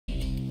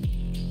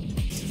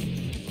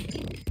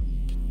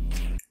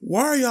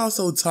Why are y'all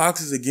so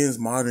toxic against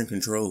modern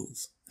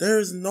controls? There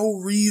is no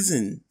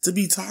reason to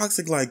be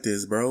toxic like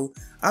this, bro.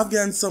 I've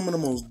gotten some of the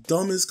most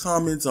dumbest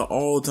comments of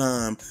all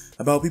time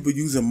about people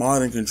using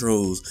modern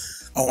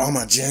controls. Oh, I'm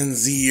a Gen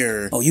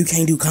Zer. Oh, you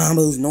can't do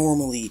combos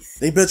normally.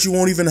 They bet you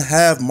won't even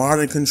have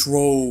modern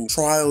control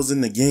trials in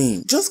the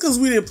game. Just cause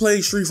we didn't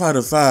play Street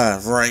Fighter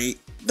 5, right?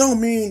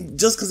 Don't mean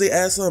just cause they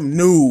add something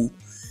new,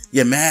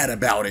 you're mad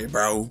about it,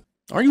 bro.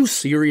 Are you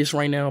serious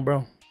right now,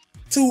 bro?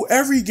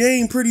 Every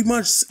game pretty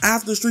much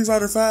after Street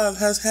Fighter 5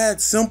 has had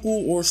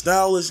simple or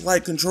stylish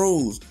like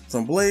controls,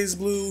 from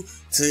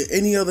BlazBlue to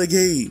any other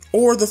game.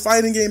 Or the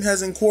fighting game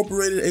has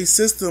incorporated a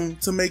system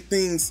to make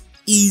things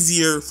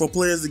easier for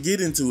players to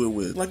get into it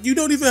with. Like, you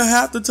don't even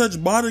have to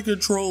touch body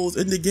controls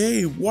in the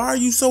game. Why are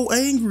you so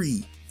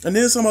angry? And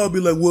then somebody will be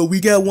like, well, we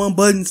got one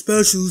button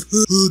specials.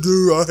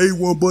 Dude, I hate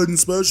one button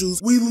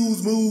specials. We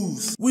lose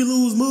moves. We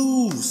lose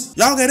moves.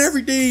 Y'all got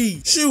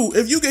everything. Shoot,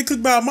 if you get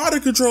cooked by a modern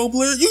control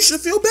player, you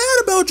should feel bad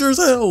about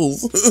yourself.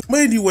 But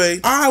anyway,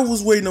 I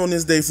was waiting on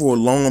this day for a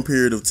long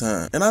period of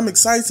time, and I'm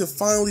excited to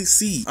finally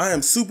see. I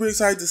am super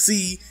excited to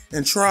see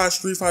and try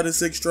Street Fighter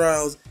 6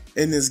 trials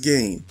in this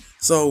game.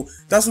 So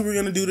that's what we're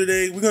gonna do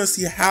today. We're gonna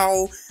see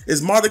how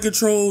is modern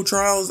control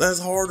trials as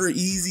hard or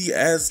easy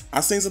as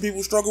I've seen some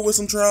people struggle with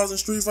some trials in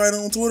Street Fighter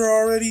on Twitter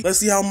already. Let's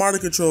see how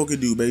modern control can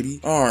do, baby.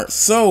 Alright,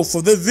 so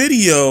for the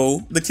video,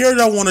 the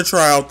character I want to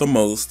try out the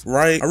most,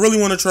 right? I really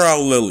want to try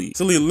out Lily.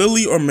 So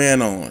Lily or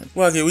Manon?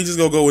 Well, okay, we just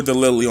gonna go with the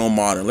Lily on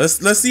modern.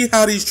 Let's see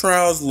how these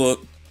trials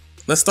look.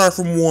 Let's start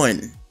from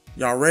 1.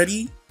 Y'all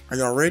ready? Are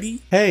y'all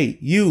ready? Hey,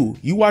 you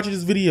watching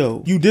this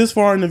video, you this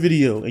far in the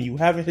video and you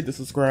haven't hit the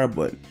subscribe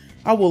button.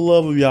 I would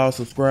love if y'all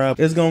subscribe.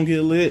 It's gonna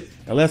get lit,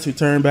 and let's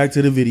return back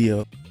to the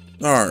video.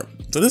 Alright,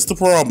 so this is the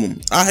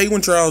problem. I hate when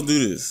trials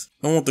do this.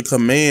 I want the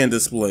command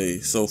display.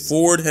 So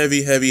forward,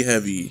 heavy, heavy,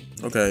 heavy.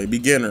 Okay,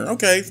 beginner.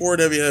 Okay, forward,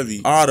 heavy,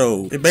 heavy.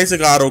 Auto. A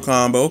basic auto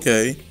combo,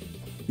 okay.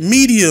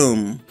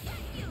 Medium.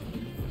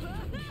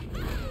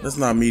 That's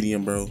not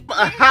medium, bro.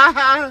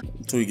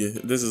 Tweak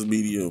it. This is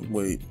medium.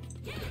 Wait.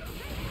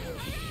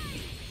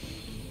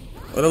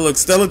 Oh, that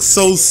looks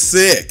so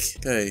sick.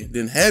 Okay,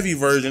 then heavy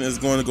version is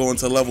going to go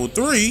into level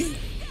 3.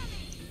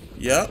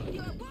 Yep.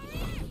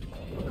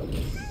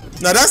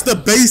 Now that's the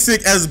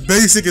basic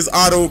as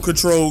auto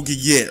control can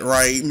get,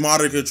 right?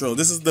 Modern control.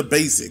 This is the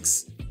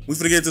basics. We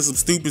finna get to some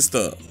stupid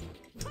stuff.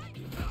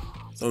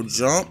 So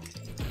jump.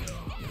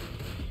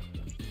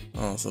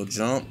 Oh, so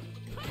jump.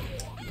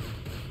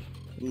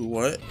 Ooh,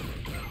 what?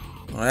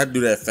 Oh, I have to do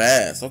that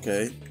fast.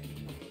 Okay.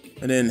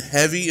 And then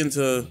heavy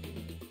into.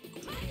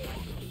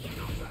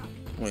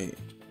 Wait.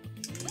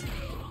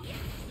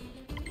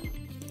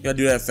 You gotta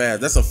do that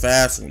fast. That's a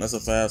fast one. That's a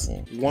fast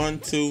one. 1,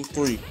 2,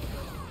 3.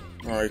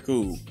 Alright,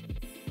 cool.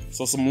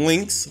 So some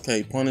links.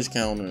 Okay, punish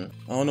counter.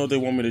 I don't know what they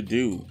want me to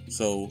do.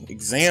 So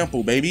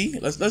example, baby.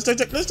 Let's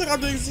check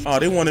out these. Oh,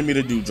 they wanted me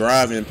to do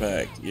drive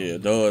impact. Yeah,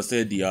 duh, it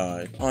said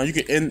DI. Oh, you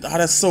can end. Oh,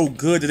 that's so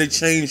good that they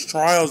changed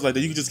trials like that.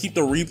 You can just keep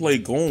the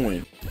replay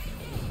going.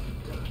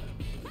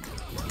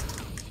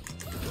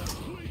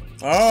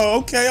 Oh,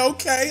 okay.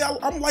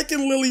 I'm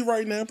liking Lily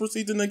right now.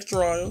 Proceed to next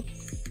trial.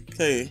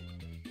 Okay.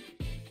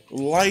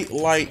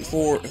 Light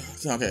for.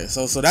 Okay,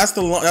 so that's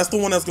the one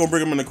that's gonna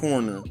bring him in the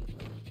corner.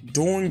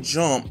 During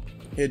jump,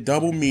 hit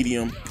double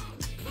medium.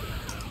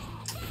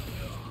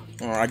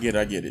 Oh, I get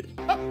it.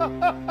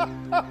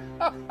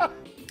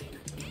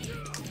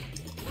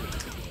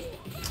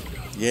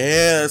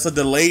 Yeah, it's a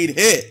delayed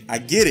hit. I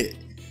get it.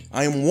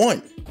 I am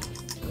 1.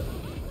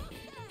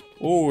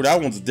 Oh, that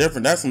one's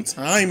different. That's some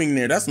timing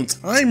there. That's some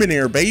timing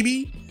there,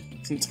 baby.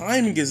 Some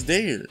timing is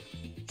there.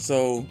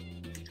 So,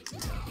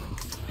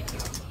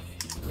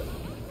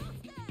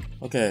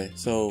 okay,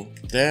 so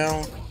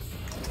down.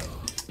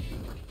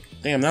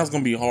 Damn, that's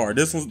gonna be hard.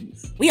 This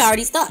one's. We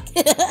already stuck.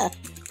 I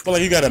feel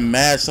like you gotta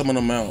mash some of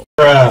them out.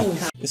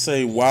 Bruh. It's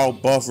a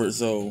wild buffer,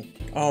 so.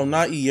 Oh,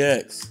 not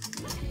EX.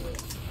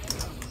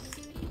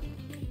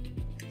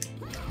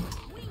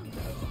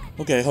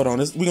 Okay, hold on.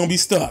 We gonna be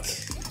stuck.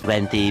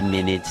 20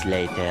 minutes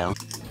later.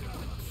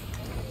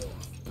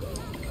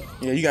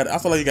 Yeah, I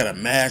feel like you gotta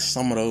mash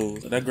some of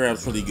those. That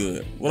grab's pretty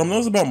good. What I'm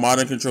noticing about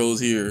modern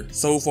controls here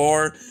so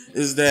far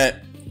is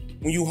that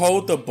when you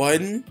hold the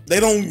button,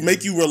 they don't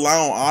make you rely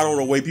on auto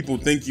the way people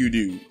think you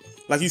do.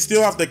 Like, you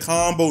still have to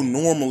combo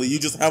normally. You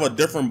just have a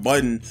different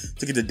button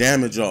to get the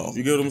damage off.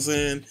 You get what I'm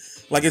saying?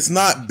 Like, it's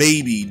not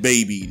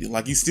baby.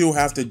 Like, you still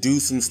have to do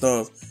some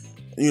stuff,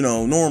 you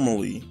know,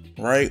 normally,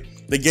 right?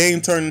 The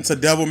game turned into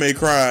Devil May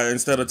Cry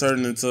instead of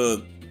turning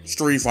into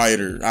Street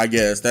Fighter, I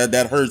guess.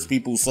 That hurts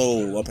people's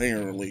soul,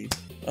 apparently.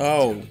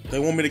 Oh, they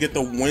want me to get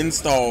the wind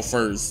stall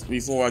first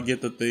before I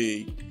get the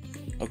thing.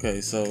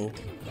 Okay, so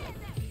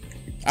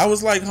I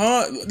was like,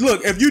 huh?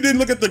 Look, if you didn't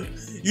look at the,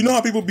 you know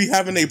how people be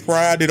having their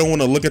pride, they don't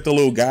want to look at the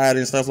little guide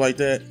and stuff like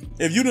that?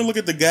 If you didn't look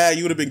at the guide,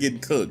 you would have been getting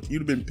cooked.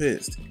 You'd have been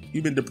pissed.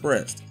 You'd been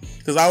depressed.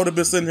 Because I would have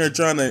been sitting here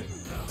trying to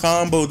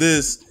combo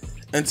this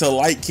into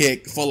light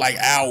kick for like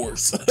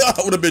hours.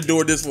 I would have been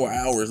doing this for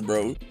hours,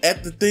 bro.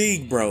 At the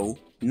thing, bro,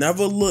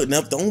 Never look,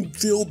 don't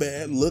feel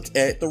bad. Look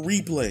at the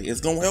replay. It's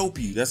gonna help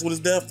you. That's what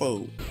it's there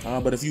for.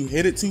 But if you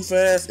hit it too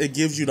fast, it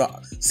gives you the,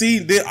 see,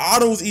 the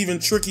auto's even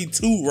tricky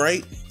too,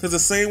 right? Because the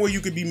same way you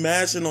could be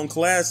mashing on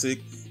classic,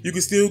 you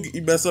can still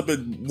mess up at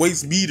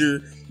waist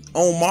beater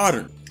on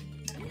modern.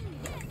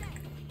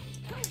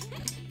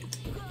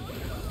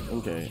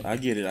 Okay, I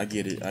get it. I'ma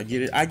get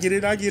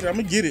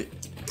it.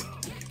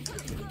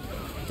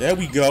 There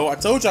we go. I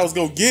told you I was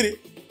gonna get it.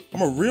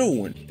 I'm a real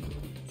one.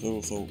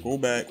 So go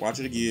back, watch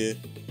it again.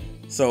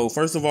 So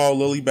first of all,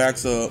 Lily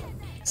backs up.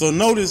 So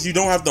notice you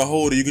don't have to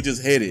hold it, you can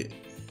just hit it.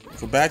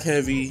 So back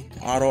heavy,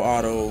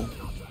 auto.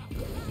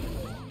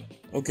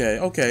 Okay.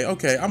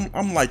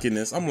 I'm liking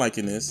this.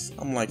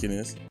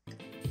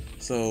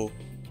 So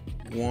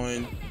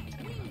 1,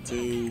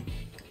 2.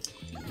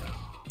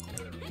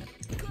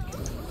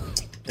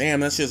 Damn,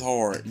 that shit's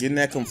hard. Getting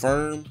that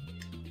confirmed.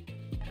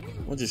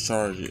 We'll just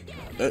charge it.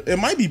 It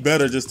might be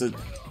better just to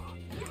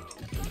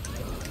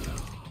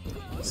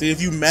see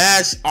if you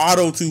mash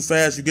auto too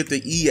fast, you get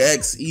the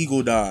EX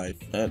eagle dive.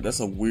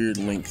 That's a weird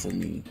link for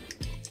me.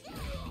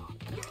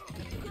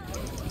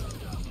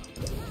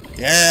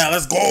 Yeah,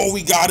 let's go.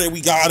 We got it.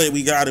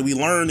 We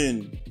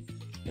learning.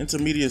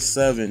 Intermediate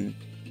 7.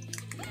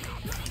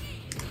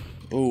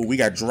 Oh, we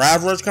got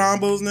drive rush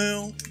combos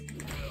now.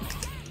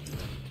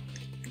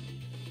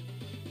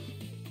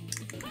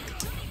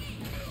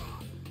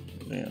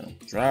 Damn,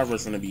 drive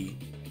rush gonna be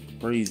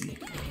crazy.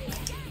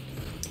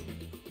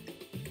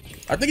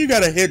 I think you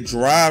gotta hit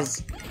drive.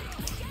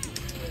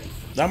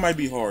 That might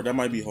be hard.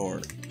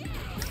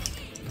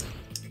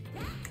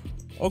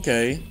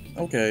 Okay.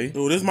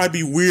 Oh, this might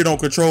be weird on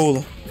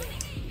controller.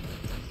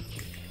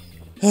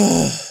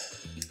 Okay,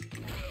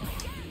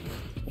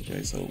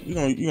 so you're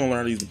gonna learn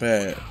how to use the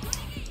pad.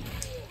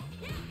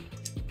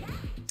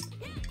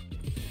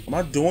 Am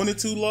I doing it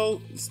too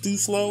low? It's too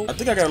slow? I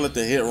think I gotta let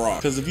the hit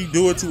rock. Because if you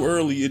do it too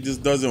early, it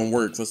just doesn't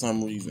work for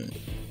some reason.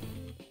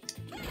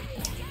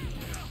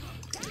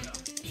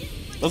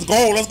 Let's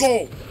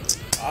go.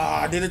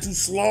 I did it too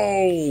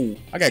slow.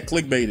 I got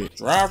clickbaited.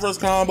 Drive rush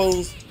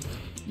combos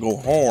go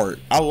hard.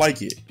 I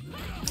like it.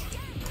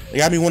 They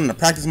got me wanting to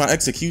practice my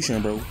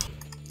execution, bro.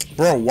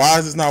 Bro, why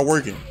is this not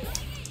working?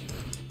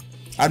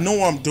 I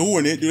know I'm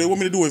doing it. Do they want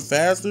me to do it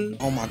faster?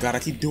 Oh my god, I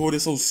keep doing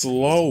it so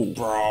slow,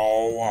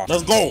 bro.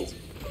 Let's go.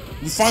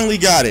 We finally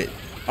got it.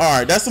 All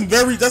right, that's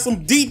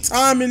some deep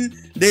timing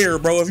there,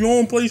 bro. If you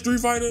don't play Street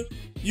Fighter,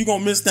 you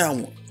gonna miss that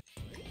one.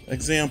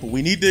 Example.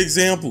 We need the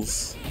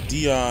examples.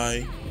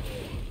 DI.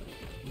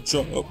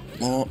 Jump.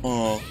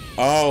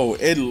 Oh,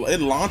 it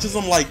launches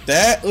them like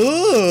that.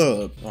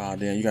 Ugh. Ah,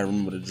 damn. You gotta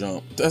remember to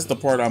jump. That's the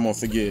part I'm gonna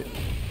forget.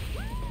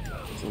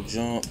 So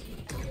jump.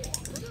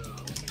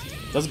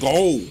 Let's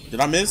go. Did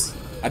I miss?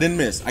 I didn't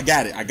miss. I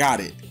got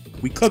it.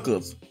 We cook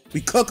up.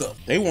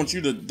 They want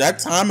you to, that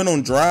timing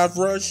on drive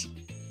rush.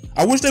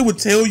 I wish they would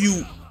tell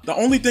you. The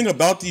only thing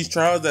about these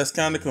trials that's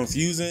kind of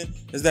confusing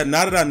is that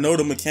now that I know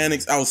the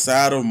mechanics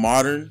outside of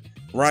modern,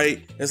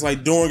 right? It's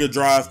like doing a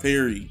drive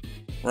parry,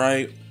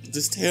 right?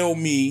 Just tell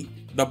me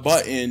the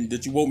button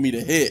that you want me to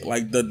hit.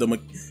 Like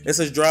it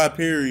says drive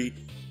parry.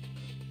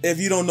 If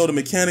you don't know the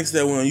mechanics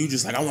that well, you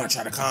just like, I want to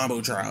try the combo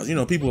trials. You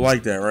know, people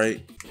like that,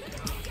 right?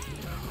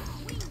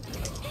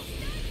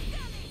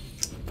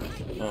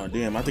 Oh,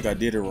 damn, I think I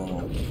did it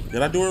wrong.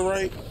 Did I do it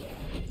right?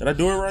 I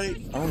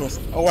don't know.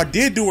 Oh, I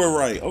did do it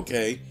right.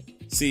 Okay.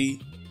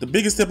 See, the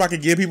biggest tip I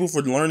could give people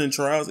for learning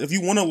trials, if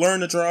you want to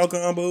learn the trial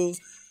combos,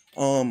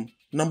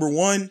 number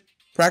 1,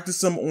 practice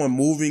them on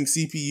moving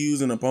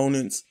CPUs and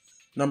opponents.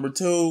 Number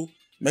 2,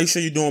 make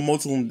sure you're doing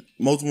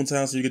multiple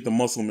times so you get the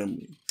muscle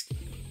memory.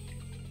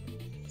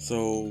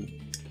 So,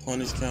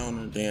 punish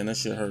counter. Damn, that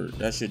shit hurt.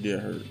 That shit did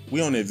hurt.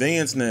 We on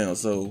advanced now,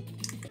 so...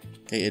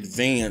 Okay,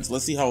 advanced.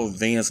 Let's see how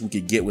advanced we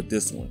could get with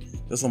this one.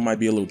 This one might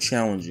be a little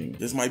challenging.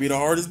 This might be the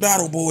hardest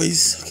battle,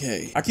 boys.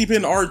 Okay. I keep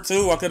hitting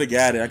R2. I could have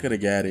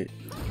got it.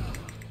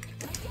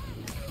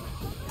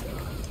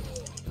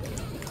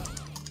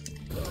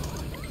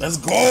 Let's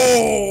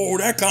go.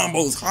 That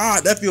combo's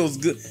hot. That feels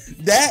good.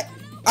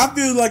 I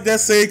feel like that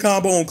same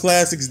combo on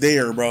Classic's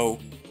there, bro.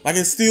 Like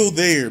it's still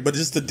there, but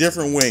just a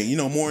different way. You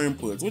know, more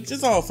inputs, which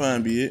is all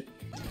fine, be it.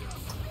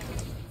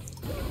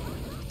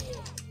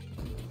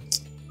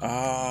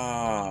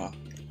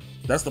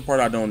 That's the part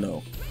I don't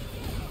know.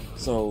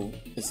 So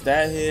it's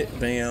that hit,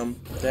 bam,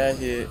 that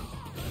hit.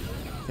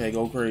 Okay,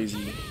 go crazy.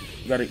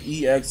 You gotta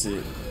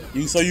exit.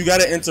 So you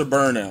gotta enter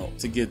burnout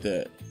to get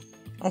that.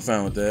 I'm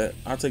fine with that.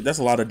 That's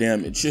a lot of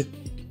damage.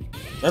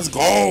 Let's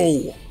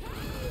go.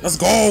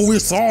 We're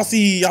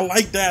saucy. I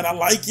like that. I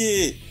like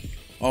it.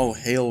 Oh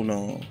hell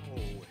no.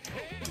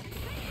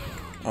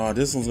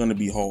 This one's gonna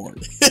be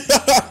hard.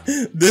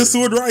 This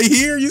one right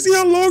here. You see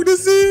how long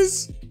this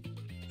is?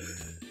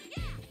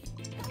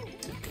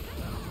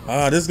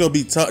 This is gonna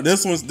be tough.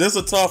 This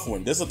a tough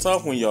one. This a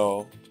tough one,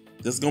 y'all.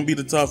 This is gonna be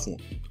the tough one.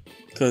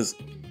 Cause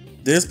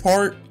this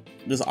part,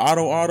 this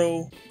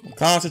auto,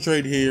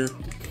 concentrate here.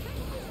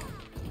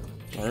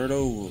 Start it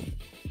over.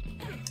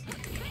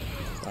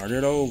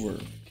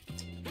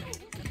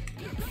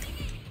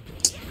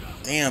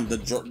 damn, the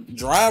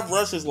drive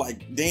rush is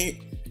like,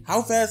 dang,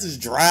 how fast is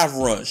drive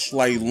rush?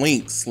 Like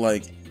Link's,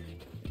 like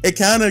it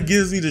kind of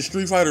gives me the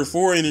Street Fighter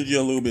 4 energy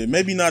a little bit.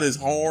 Maybe not as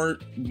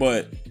hard,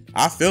 but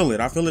I feel it.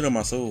 I feel it in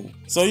my soul.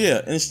 So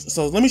yeah, and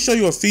so let me show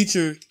you a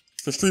feature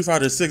for Street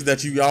Fighter 6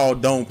 that you all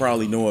don't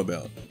probably know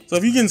about. So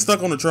if you're getting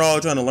stuck on the trial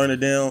trying to learn it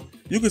down,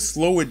 you can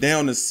slow it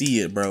down to see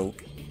it, bro.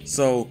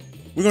 So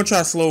we're gonna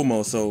try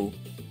slow-mo. So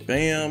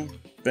bam,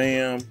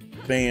 bam,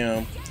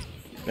 bam,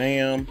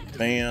 bam,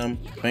 bam,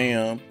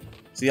 bam.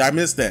 See, I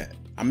missed that.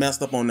 I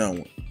messed up on that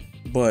one.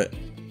 But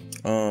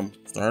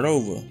start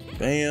over.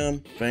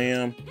 Bam,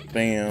 bam,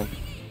 bam,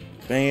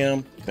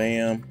 bam,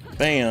 bam,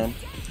 bam,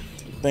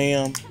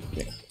 bam.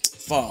 Yeah.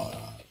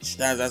 Fudge.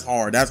 That's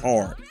hard. That's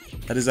hard.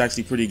 That is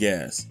actually pretty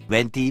gas.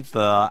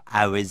 24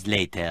 hours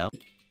later.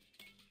 It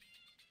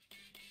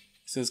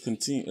says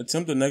continue.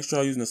 Attempt the next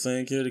trial using the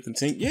same character.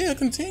 Continue. Yeah,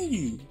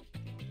 continue.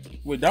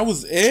 Wait, that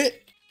was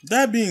it?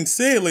 That being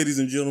said, ladies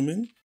and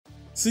gentlemen.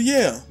 So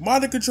yeah,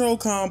 modded control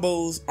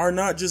combos are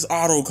not just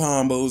auto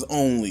combos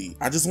only.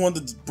 I just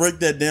wanted to break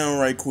that down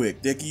right quick.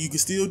 You can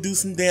still do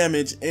some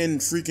damage in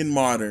freaking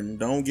modern.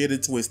 Don't get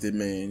it twisted,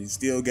 man. You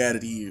still got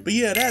it here. But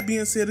yeah, that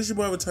being said, it's your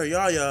boy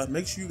Avataryaya.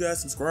 Make sure you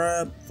guys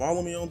subscribe,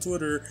 follow me on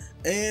Twitter,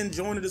 and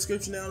join the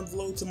description down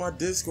below to my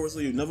Discord so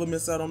you never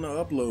miss out on the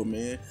upload,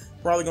 man.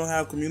 Probably gonna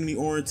have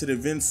community-oriented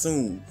events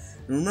soon.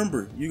 And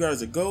remember, you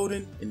guys are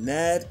golden, and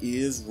that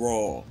is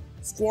raw.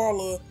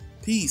 Squalla.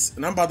 Peace,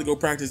 and I'm about to go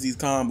practice these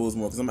combos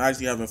more because I'm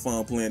actually having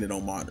fun playing it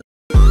on modern.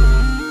 And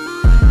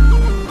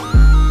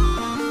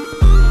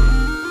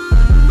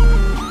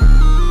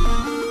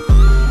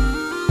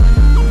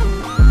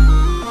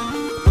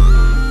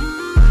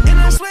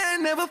I swear I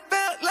never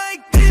felt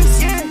like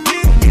this.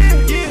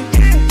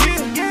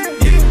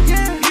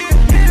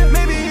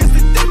 Maybe it's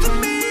the death of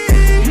me.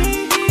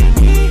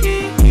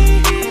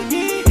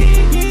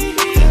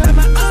 Like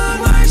my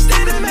own worst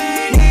enemy.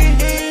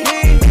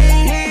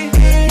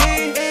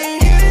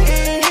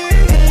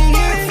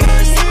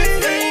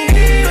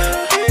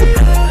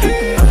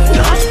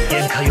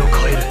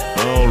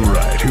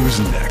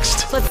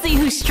 Let's see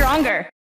who's stronger.